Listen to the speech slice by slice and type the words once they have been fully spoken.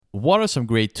What are some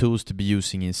great tools to be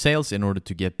using in sales in order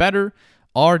to get better?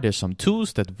 Are there some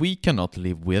tools that we cannot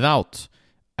live without?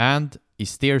 And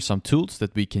is there some tools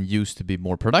that we can use to be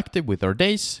more productive with our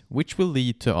days, which will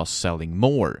lead to us selling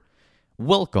more?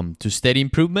 Welcome to Steady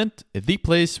Improvement, the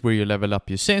place where you level up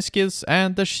your sales skills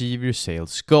and achieve your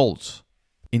sales goals.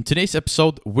 In today's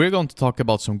episode, we're going to talk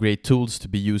about some great tools to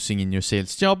be using in your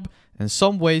sales job and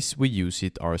some ways we use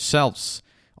it ourselves.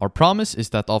 Our promise is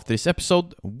that after this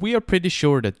episode, we are pretty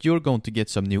sure that you're going to get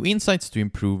some new insights to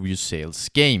improve your sales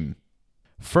game.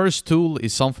 First tool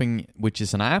is something which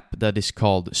is an app that is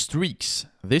called Streaks.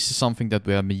 This is something that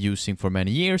we have been using for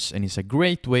many years and is a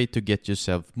great way to get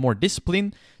yourself more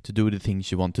disciplined to do the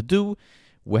things you want to do.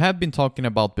 We have been talking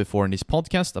about before in this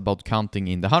podcast about counting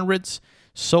in the hundreds.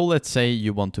 So let's say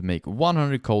you want to make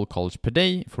 100 cold calls per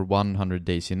day for 100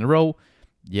 days in a row.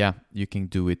 Yeah, you can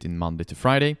do it in Monday to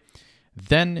Friday.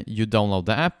 Then you download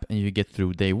the app and you get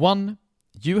through day 1.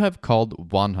 You have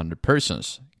called 100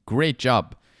 persons. Great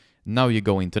job. Now you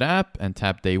go into the app and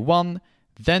tap day 1.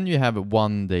 Then you have a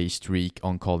 1-day streak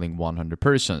on calling 100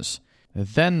 persons.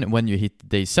 Then when you hit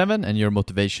day 7 and your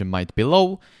motivation might be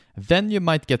low, then you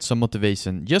might get some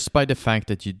motivation just by the fact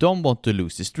that you don't want to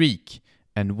lose the streak.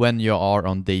 And when you are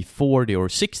on day 40 or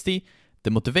 60, the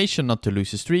motivation not to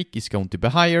lose the streak is going to be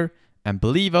higher. And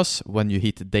believe us, when you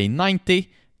hit day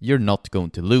 90, you're not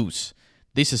going to lose.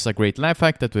 This is a great life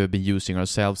hack that we have been using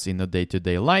ourselves in our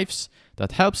day-to-day lives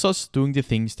that helps us doing the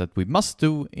things that we must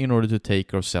do in order to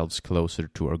take ourselves closer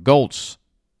to our goals.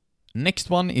 Next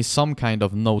one is some kind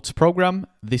of notes program.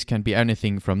 This can be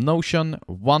anything from Notion,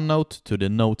 OneNote to the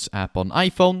Notes app on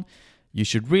iPhone. You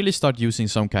should really start using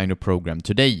some kind of program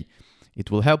today. It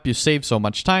will help you save so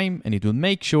much time and it will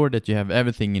make sure that you have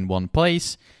everything in one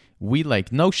place. We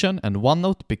like Notion and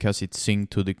OneNote because it's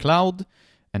synced to the cloud.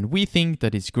 And we think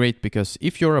that it's great because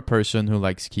if you're a person who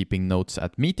likes keeping notes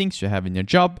at meetings you have in your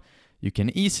job, you can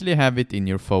easily have it in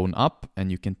your phone app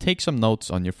and you can take some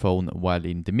notes on your phone while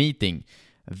in the meeting.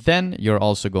 Then you're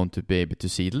also going to be able to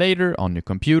see it later on your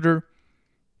computer.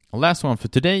 Last one for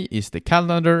today is the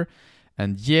calendar.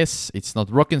 And yes, it's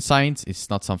not rocket science, it's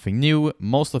not something new.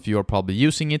 Most of you are probably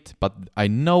using it, but I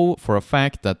know for a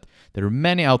fact that there are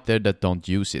many out there that don't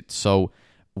use it. So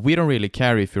we don't really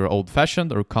care if you're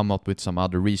old-fashioned or come up with some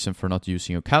other reason for not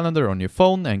using your calendar on your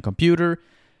phone and computer.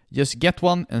 Just get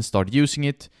one and start using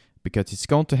it because it's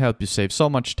going to help you save so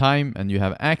much time and you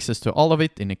have access to all of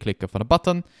it in a click of a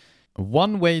button.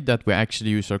 One way that we actually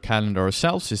use our calendar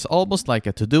ourselves is almost like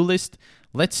a to-do list.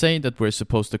 Let's say that we're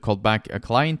supposed to call back a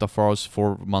client of ours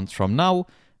 4 months from now.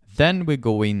 Then we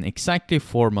go in exactly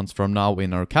 4 months from now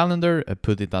in our calendar and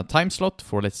put it a time slot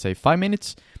for let's say 5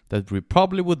 minutes that we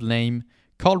probably would name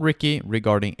Call Ricky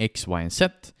regarding X, Y, and Z.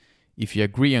 If you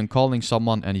agree on calling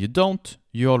someone and you don't,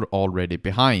 you're already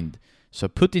behind. So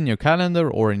put in your calendar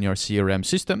or in your CRM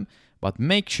system, but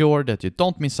make sure that you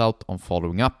don't miss out on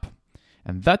following up.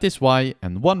 And that is why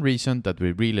and one reason that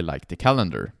we really like the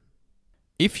calendar.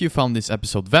 If you found this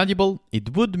episode valuable,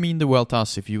 it would mean the world to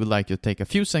us if you would like to take a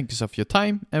few seconds of your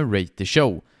time and rate the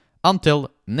show.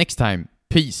 Until next time,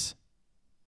 peace.